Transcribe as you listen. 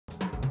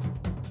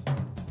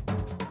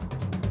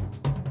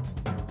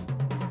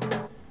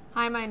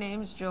Hi, my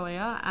name's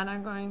Julia, and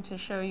I'm going to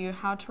show you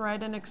how to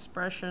write an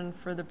expression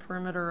for the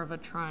perimeter of a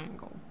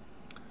triangle.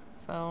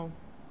 So,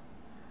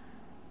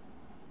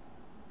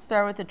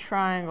 start with a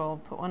triangle,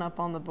 put one up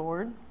on the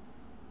board.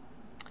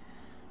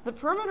 The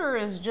perimeter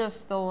is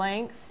just the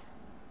length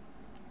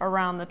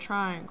around the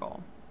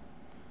triangle.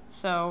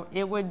 So,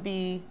 it would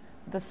be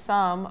the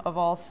sum of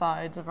all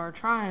sides of our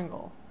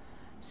triangle.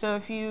 So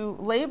if you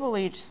label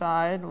each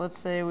side, let's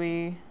say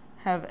we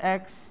have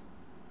x,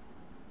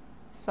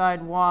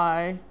 side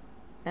y,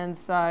 and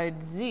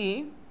side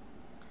z,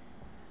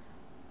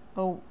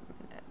 an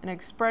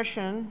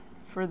expression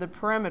for the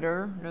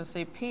perimeter, I'm going to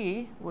say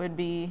P, would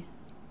be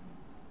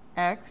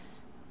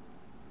x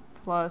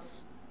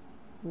plus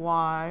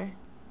y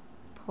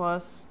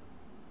plus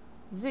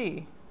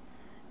z.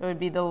 It would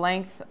be the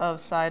length of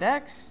side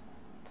x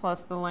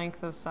plus the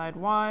length of side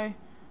y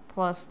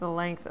plus the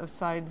length of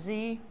side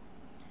z,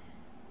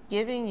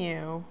 giving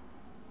you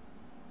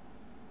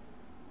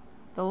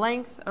the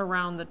length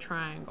around the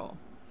triangle.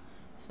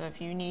 So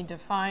if you need to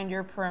find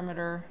your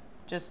perimeter,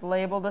 just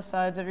label the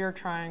sides of your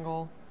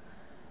triangle,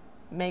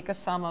 make a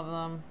sum of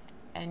them,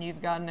 and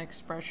you've got an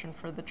expression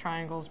for the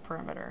triangle's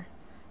perimeter.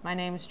 My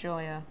name is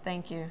Julia.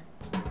 Thank you.